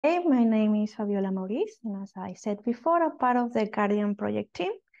Hey, my name is Fabiola Maurice, and as I said before, I'm part of the Guardian project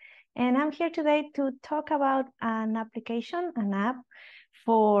team. And I'm here today to talk about an application, an app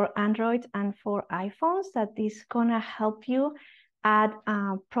for Android and for iPhones that is gonna help you add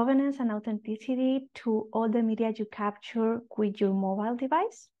provenance and authenticity to all the media you capture with your mobile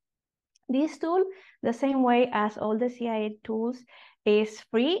device. This tool, the same way as all the CIA tools, is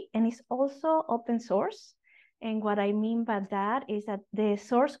free and is also open source. And what I mean by that is that the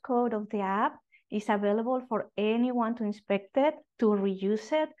source code of the app is available for anyone to inspect it, to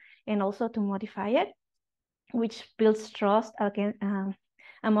reuse it, and also to modify it, which builds trust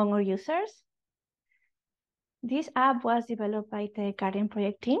among our users. This app was developed by the Guardian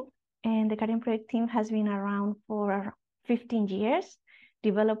project team, and the Guardian project team has been around for 15 years,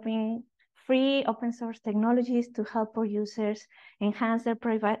 developing free open source technologies to help our users enhance their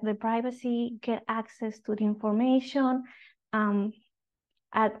privacy, get access to the information,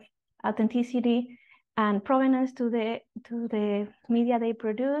 add authenticity and provenance to the media they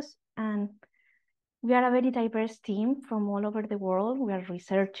produce. And we are a very diverse team from all over the world. We are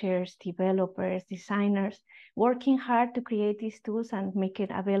researchers, developers, designers, working hard to create these tools and make it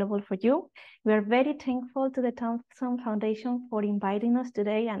available for you. We are very thankful to the Thompson Foundation for inviting us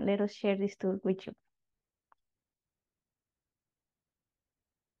today and let us share this tool with you.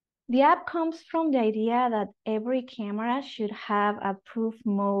 The app comes from the idea that every camera should have a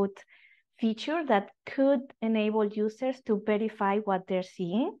ProofMode feature that could enable users to verify what they're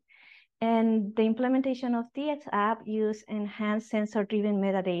seeing. And the implementation of this app uses enhanced sensor-driven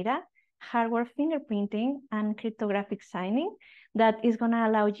metadata, hardware fingerprinting, and cryptographic signing that is going to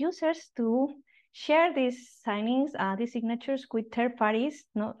allow users to share these signings, these signatures with third parties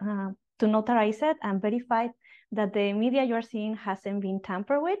to notarize it and verify that the media you're seeing hasn't been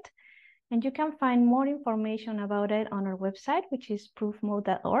tampered with. And you can find more information about it on our website, which is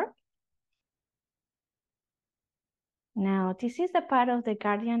proofmode.org. Now, this is the part of the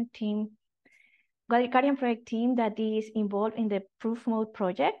Guardian project team that is involved in the ProofMode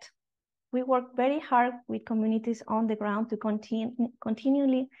project. We work very hard with communities on the ground to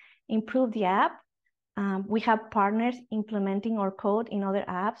continually improve the app. We have partners implementing our code in other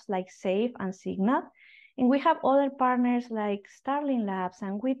apps like Safe and Signal. And we have other partners like Starling Labs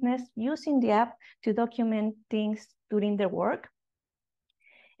and Witness using the app to document things during their work.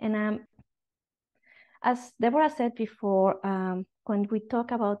 And as Deborah said before, when we talk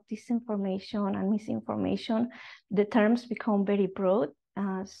about disinformation and misinformation, the terms become very broad.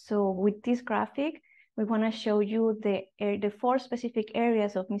 So with this graphic, we want to show you the 4 specific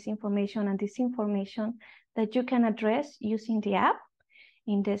areas of misinformation and disinformation that you can address using the app.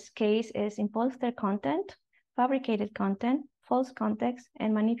 In this case, is imposter content, fabricated content, false context,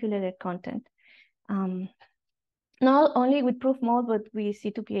 and manipulated content. Not only with ProofMode, but with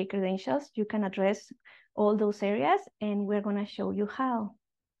C2PA credentials, you can address all those areas, and we're going to show you how.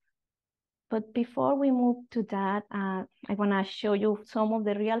 But before we move to that, I want to show you some of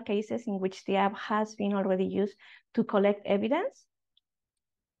the real cases in which the app has been already used to collect evidence.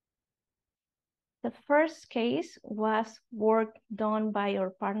 The first case was work done by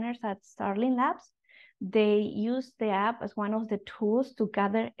our partners at Starling Labs. They used the app as one of the tools to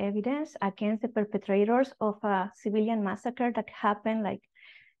gather evidence against the perpetrators of a civilian massacre that happened like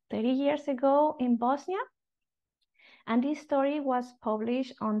 30 years ago in Bosnia. And this story was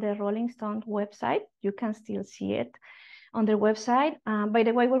published on the Rolling Stone website. You can still see it on their website. By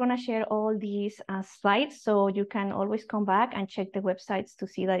the way, we're going to share all these slides, so you can always come back and check the websites to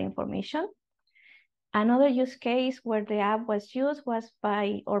see that information. Another use case where the app was used was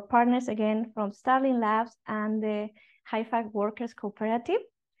by our partners, again, from Starling Labs and the Haifa Workers Cooperative.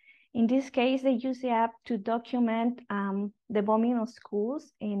 In this case, they use the app to document the bombing of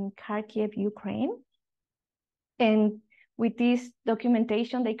schools in Kharkiv, Ukraine. And with this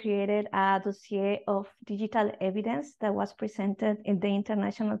documentation, they created a dossier of digital evidence that was presented in the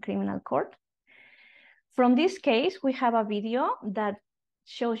International Criminal Court. From this case, we have a video that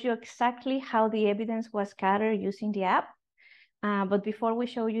shows you exactly how the evidence was gathered using the app. But before we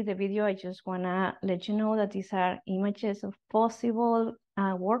show you the video, I just want to let you know that these are images of possible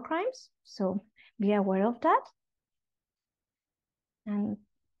war crimes. So be aware of that. And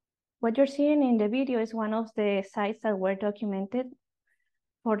what you're seeing in the video is one of the sites that were documented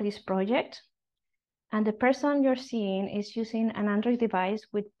for this project. And the person you're seeing is using an Android device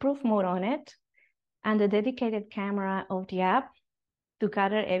with ProofMode on it and the dedicated camera of the app to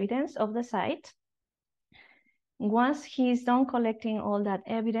gather evidence of the site. Once he's done collecting all that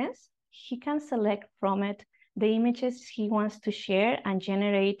evidence, he can select from it the images he wants to share and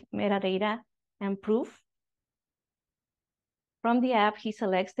generate metadata and proof. From the app, he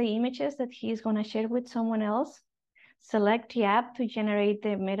selects the images that he is going to share with someone else. Select the app to generate the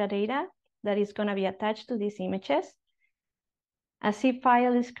metadata that is going to be attached to these images. A zip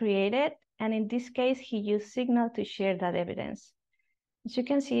file is created, and in this case, he used Signal to share that evidence. As you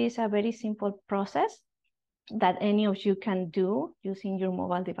can see, it's a very simple process that any of you can do using your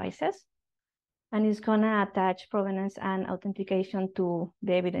mobile devices. And it's going to attach provenance and authentication to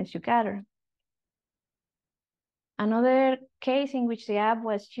the evidence you gather. Another case in which the app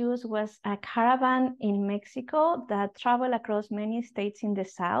was used was a caravan in Mexico that traveled across many states in the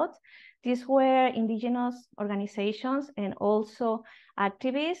South. These were indigenous organizations and also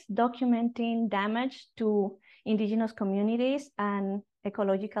activists documenting damage to indigenous communities and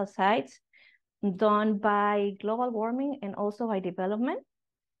ecological sites done by global warming and also by development.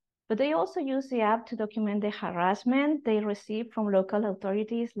 But they also use the app to document the harassment they received from local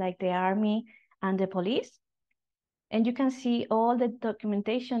authorities like the army and the police. And you can see all the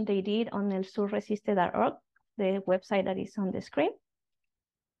documentation they did on elsurresiste.org, the website that is on the screen.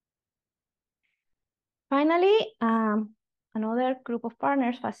 Finally, another group of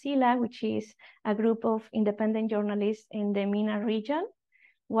partners, Facila, which is a group of independent journalists in the MENA region,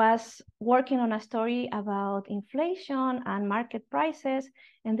 was working on a story about inflation and market prices,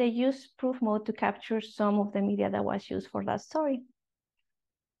 and they used ProofMode to capture some of the media that was used for that story.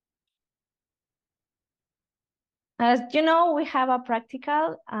 As you know, we have a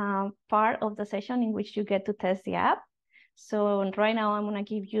practical part of the session in which you get to test the app. So right now I'm gonna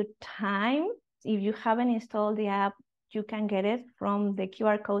give you time. If you haven't installed the app, you can get it from the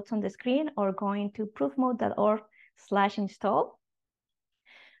QR codes on the screen or going to proofmode.org/install.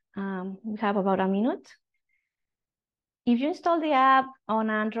 We have about a minute. If you install the app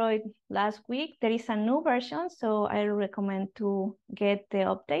on Android last week, there is a new version, so I recommend to get the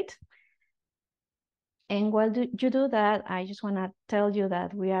update. And while you do that, I just want to tell you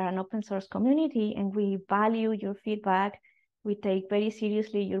that we are an open source community and we value your feedback. We take very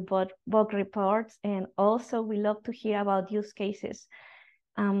seriously your bug reports, and also we love to hear about use cases.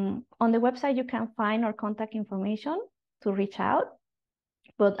 On the website, you can find our contact information to reach out.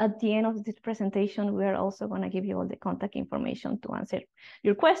 But at the end of this presentation, we are also going to give you all the contact information to answer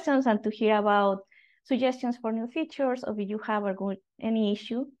your questions and to hear about suggestions for new features, or if you have any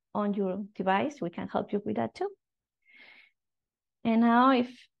issue on your device, we can help you with that too. And now if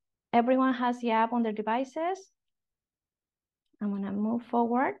everyone has the app on their devices, I'm going to move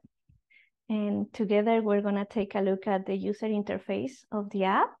forward. And together, we're going to take a look at the user interface of the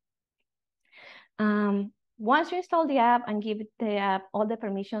app. Once you install the app and give the app all the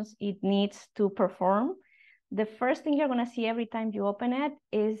permissions it needs to perform, the first thing you're going to see every time you open it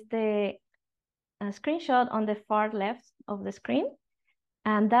is the screenshot on the far left of the screen.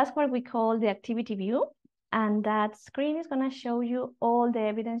 And that's what we call the activity view. And that screen is going to show you all the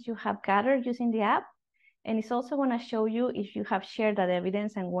evidence you have gathered using the app. And it's also going to show you if you have shared that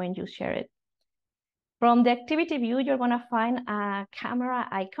evidence and when you share it. From the activity view, you're going to find a camera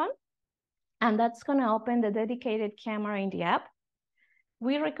icon. And that's going to open the dedicated camera in the app.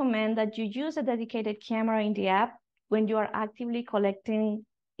 We recommend that you use a dedicated camera in the app when you are actively collecting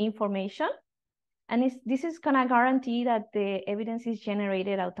information. And this is going to guarantee that the evidence is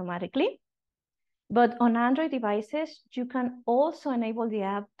generated automatically. But on Android devices, you can also enable the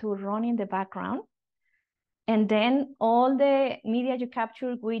app to run in the background. And then all the media you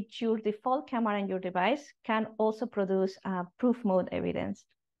capture with your default camera in your device can also produce ProofMode evidence.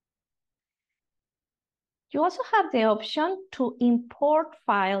 You also have the option to import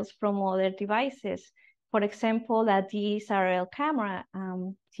files from other devices. For example, a DSLR camera.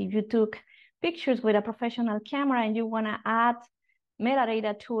 If you took pictures with a professional camera and you want to add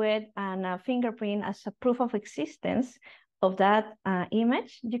metadata to it and a fingerprint as a proof of existence of that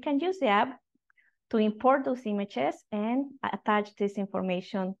image, you can use the app to import those images and attach this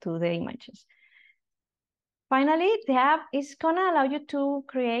information to the images. Finally, the app is going to allow you to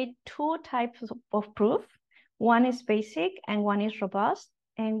create two types of proof. One is basic and one is robust.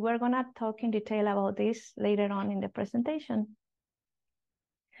 And we're going to talk in detail about this later on in the presentation.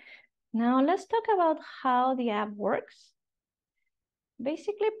 Now let's talk about how the app works.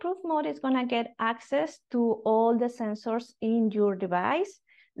 Basically, ProofMode is going to get access to all the sensors in your device,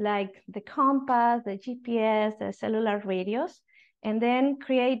 like the compass, the GPS, the cellular radios, and then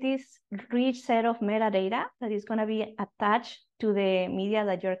create this rich set of metadata that is going to be attached to the media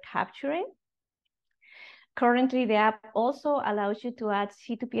that you're capturing. Currently, the app also allows you to add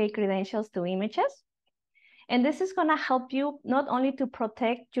C2PA credentials to images. And this is going to help you not only to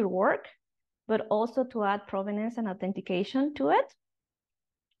protect your work, but also to add provenance and authentication to it.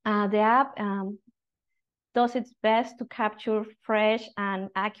 The app does its best to capture fresh and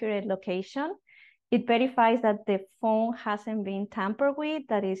accurate location. It verifies that the phone hasn't been tampered with,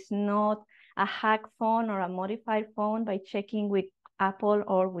 that it's not a hacked phone or a modified phone by checking with Apple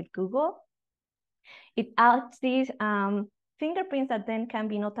or with Google. It adds these fingerprints that then can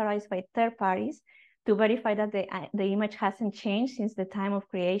be notarized by third parties to verify that the image hasn't changed since the time of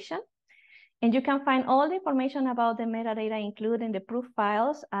creation. And you can find all the information about the metadata, including the proof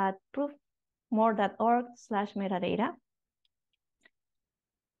files, at proofmode.org/metadata.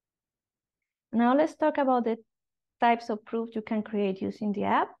 Now let's talk about the types of proof you can create using the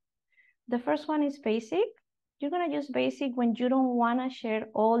app. The first one is basic. You're gonna use basic when you don't wanna share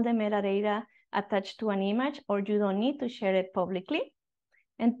all the metadata attached to an image, or you don't need to share it publicly.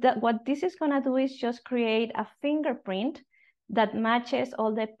 And what this is gonna do is just create a fingerprint that matches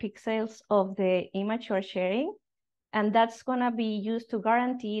all the pixels of the image you're sharing. And that's gonna be used to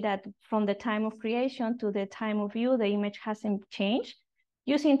guarantee that from the time of creation to the time of view, the image hasn't changed,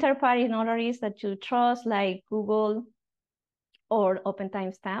 using third-party notaries that you trust, like Google or Open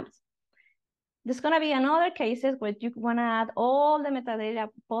Timestamps. There's gonna be another cases where you wanna add all the metadata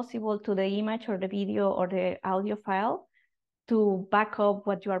possible to the image or the video or the audio file to back up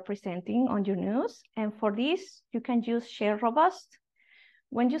what you are presenting on your news. And for this, you can use Share Robust.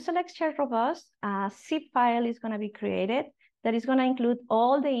 When you select Share Robust, a zip file is gonna be created that is gonna include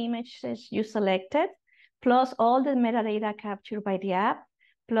all the images you selected, plus all the metadata captured by the app,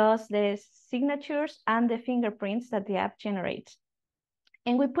 plus the signatures and the fingerprints that the app generates.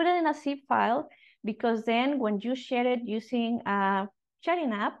 And we put it in a zip file because then when you share it using a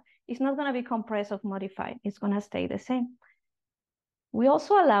sharing app, it's not gonna be compressed or modified. It's gonna stay the same. We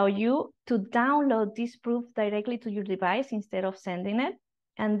also allow you to download this proof directly to your device instead of sending it.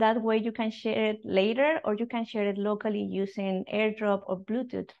 And that way you can share it later, or you can share it locally using AirDrop or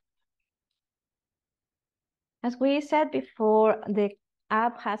Bluetooth. As we said before, the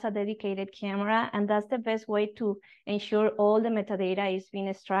app has a dedicated camera, and that's the best way to ensure all the metadata is being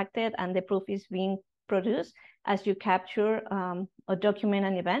extracted and the proof is being produced as you capture or document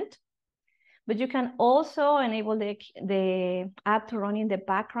an event. But you can also enable the app to run in the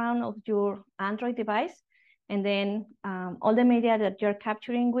background of your Android device. And then all the media that you're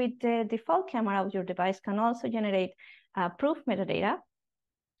capturing with the default camera of your device can also generate proof metadata.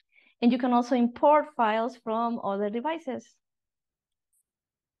 And you can also import files from other devices.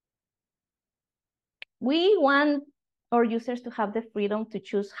 We want our users to have the freedom to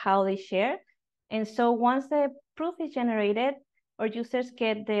choose how they share. And so once the proof is generated, our users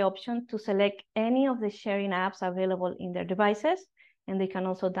get the option to select any of the sharing apps available in their devices, and they can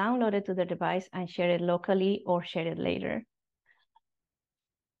also download it to their device and share it locally or share it later.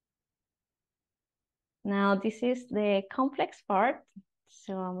 Now, this is the complex part,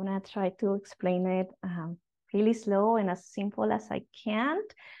 so I'm gonna try to explain it really slow and as simple as I can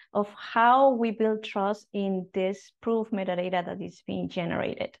of how we build trust in this proof metadata that is being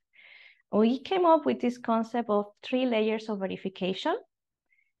generated. We came up with this concept of 3 layers of verification,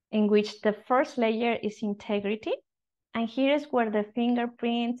 in which the first layer is integrity. And here is where the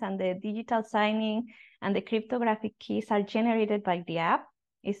fingerprints and the digital signing and the cryptographic keys are generated by the app.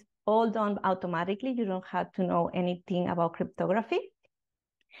 It's all done automatically. You don't have to know anything about cryptography.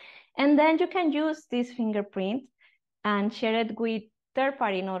 And then you can use this fingerprint and share it with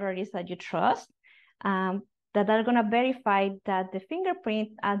third-party notaries that you trust, that are gonna verify that the fingerprint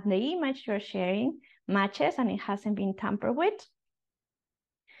and the image you're sharing matches and it hasn't been tampered with.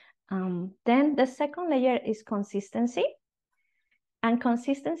 Then the second layer is consistency. And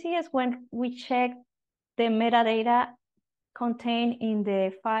consistency is when we check the metadata contained in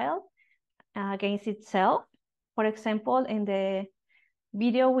the file against itself. For example, in the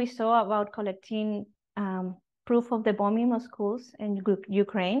video we saw about collecting proof of the bombing of schools in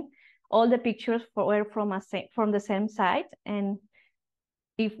Ukraine, all the pictures were from the same site. And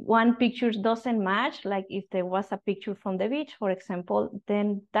if one picture doesn't match, like if there was a picture from the beach, for example,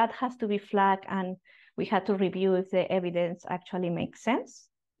 then that has to be flagged and we had to review if the evidence actually makes sense.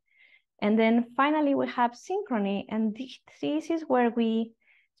 And then finally, we have synchrony. And this is where we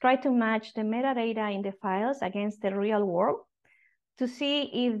try to match the metadata in the files against the real world to see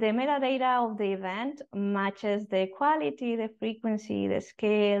if the metadata of the event matches the quality, the frequency, the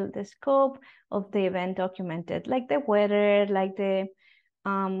scale, the scope of the event documented, like the weather, like the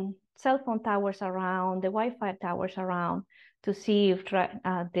cell phone towers around, the Wi-Fi towers around, to see if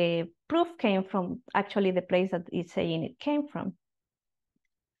the proof came from actually the place that it's saying it came from.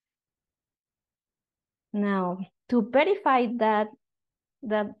 Now, to verify that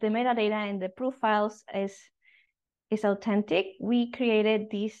the metadata in the proof files is authentic, we created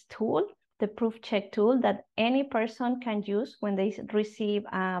this tool the proof check tool that any person can use when they receive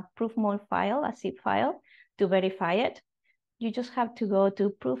a ProofMode file, a zip file, to verify it. You just have to go to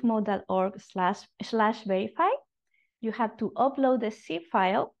proofmode.org/verify. You have to upload the zip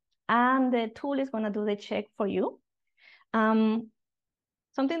file, and the tool is going to do the check for you.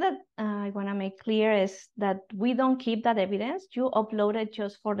 Something that I want to make clear is that we don't keep that evidence. You upload it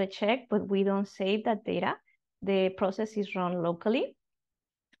just for the check, but we don't save that data. The process is run locally.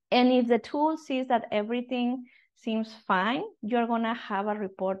 And if the tool sees that everything seems fine, you're going to have a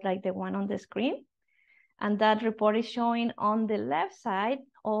report like the one on the screen. And that report is showing on the left side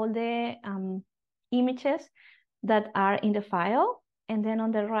all the images that are in the file. And then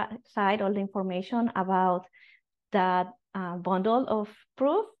on the right side, all the information about that bundle of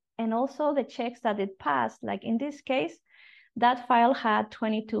proof, and also the checks that it passed. Like in this case, that file had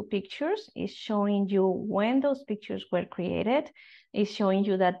 22 pictures. It's showing you when those pictures were created. It's showing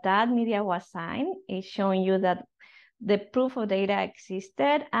you that that media was signed. It's showing you that the proof of data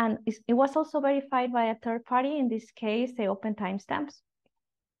existed, and it was also verified by a third party, in this case, the Open Timestamps.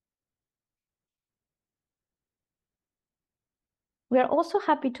 We are also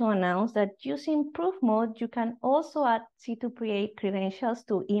happy to announce that using ProofMode, you can also add C2PA credentials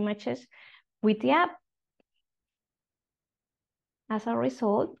to images with the app. As a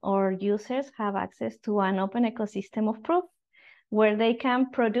result, our users have access to an open ecosystem of proof where they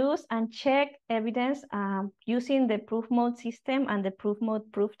can produce and check evidence using the ProofMode system and the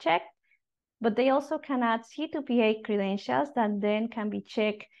ProofMode proof check. But they also can add C2PA credentials that then can be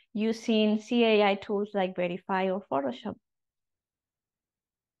checked using CAI tools like Verify or Photoshop.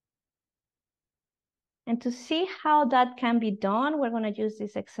 And to see how that can be done, we're going to use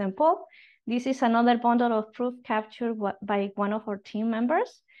this example. This is another bundle of proof captured by one of our team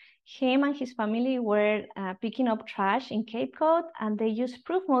members. Him and his family were picking up trash in Cape Cod, and they used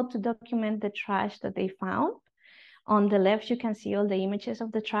ProofMode to document the trash that they found. On the left, you can see all the images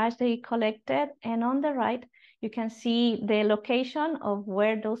of the trash they collected. And on the right, you can see the location of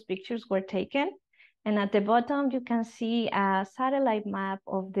where those pictures were taken. And at the bottom, you can see a satellite map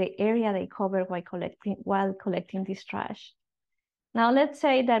of the area they covered while collecting this trash. Now, let's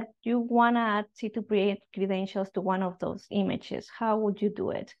say that you want to add C2PA credentials to one of those images. How would you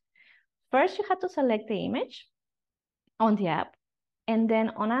do it? First, you have to select the image on the app. And then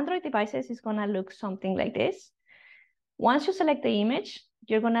on Android devices, it's going to look something like this. Once you select the image,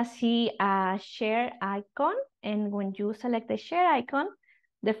 you're going to see a share icon. And when you select the share icon,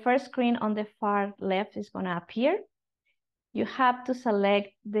 the first screen on the far left is going to appear. You have to select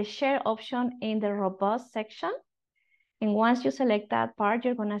the share option in the robust section. And once you select that part,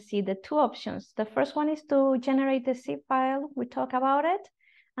 you're going to see the two options. The first one is to generate the zip file. We talk about it.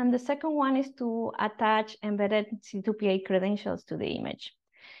 And the second one is to attach embedded C2PA credentials to the image.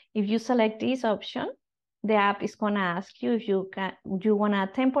 If you select this option, the app is going to ask you if you want to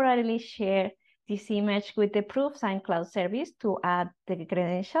temporarily share this image with the ProofSign cloud service to add the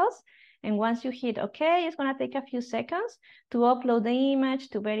credentials. And once you hit OK, it's going to take a few seconds to upload the image,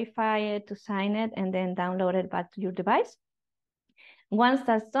 to verify it, to sign it, and then download it back to your device. Once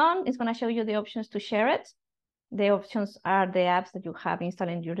that's done, it's going to show you the options to share it. The options are the apps that you have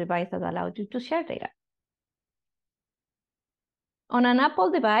installed in your device that allow you to share data. On an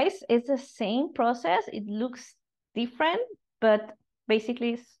Apple device, it's the same process. It looks different, but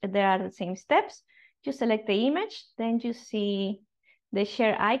basically there are the same steps. You select the image, then you see the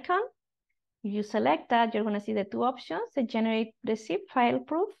share icon. If you select that, you're going to see the two options: to generate the zip file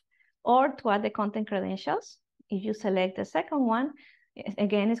proof or to add the content credentials. If you select the second one,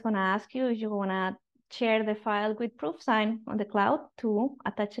 again, it's going to ask you if you want to share the file with ProofSign on the cloud to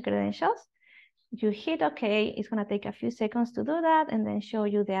attach the credentials. You hit OK, it's going to take a few seconds to do that and then show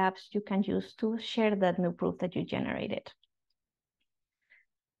you the apps you can use to share that new proof that you generated.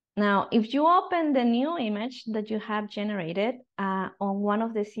 Now, if you open the new image that you have generated on one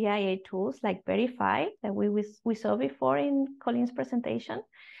of the CIA tools like Verify that we saw before in Colin's presentation,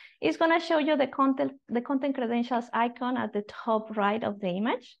 it's going to show you the content credentials icon at the top right of the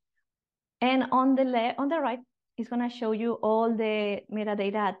image. And on the right, it's going to show you all the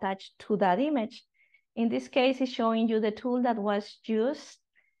metadata attached to that image. In this case, it's showing you the tool that was used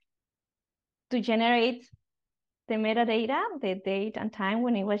to generate the metadata, the date and time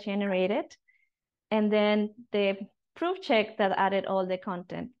when it was generated, and then the proof check that added all the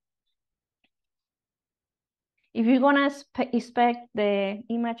content. If you're going to inspect the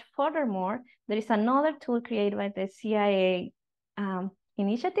image furthermore, there is another tool created by the CIA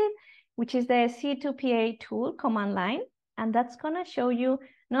initiative, which is the C2PA tool command line. And that's going to show you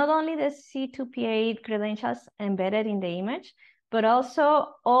not only the C2PA credentials embedded in the image, but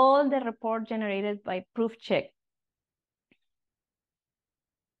also all the report generated by ProofCheck.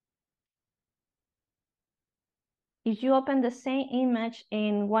 If you open the same image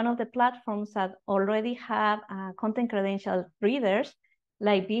in one of the platforms that already have content credential readers,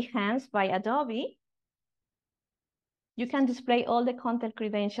 like Behance by Adobe, you can display all the content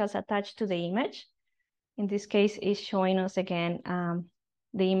credentials attached to the image. In this case, it's showing us again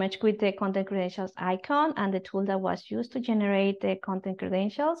the image with the content credentials icon and the tool that was used to generate the content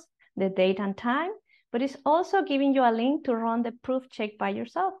credentials, the date and time, but it's also giving you a link to run the proof check by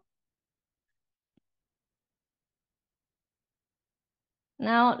yourself.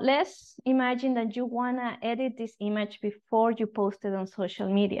 Now, let's imagine that you wanna edit this image before you post it on social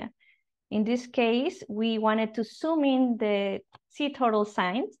media. In this case, we wanted to zoom in the sea turtle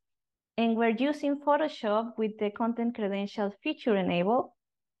signs, and we're using Photoshop with the content credential feature enabled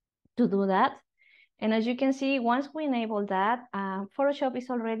to do that. And as you can see, once we enable that, Photoshop is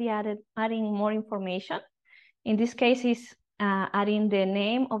already adding more information. In this case, it's adding the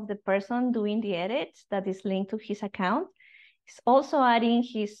name of the person doing the edits that is linked to his account. It's also adding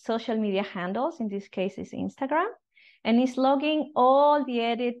his social media handles. In this case, it's Instagram. And it's logging all the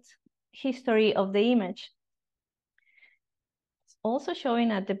edit history of the image. It's also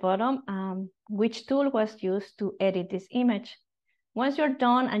showing at the bottom which tool was used to edit this image. Once you're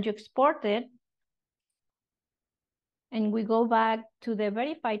done and you export it, and we go back to the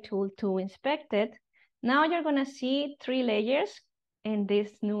verify tool to inspect it, now you're gonna see 3 layers in this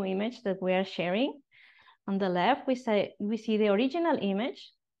new image that we are sharing. On the left, we see the original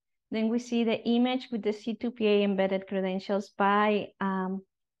image. Then we see the image with the C2PA embedded credentials by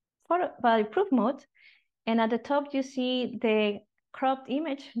ProofMode. And at the top, you see the cropped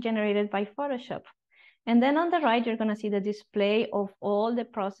image generated by Photoshop. And then on the right, you're gonna see the display of all the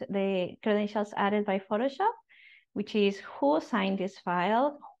credentials added by Photoshop, which is who signed this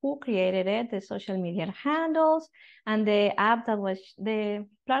file, who created it, the social media handles, and the app that was, the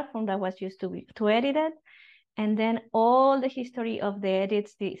platform that was used to edit it, and then all the history of the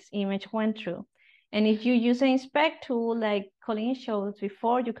edits this image went through. And if you use the inspect tool, like Colleen showed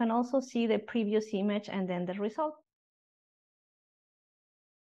before, you can also see the previous image and then the result.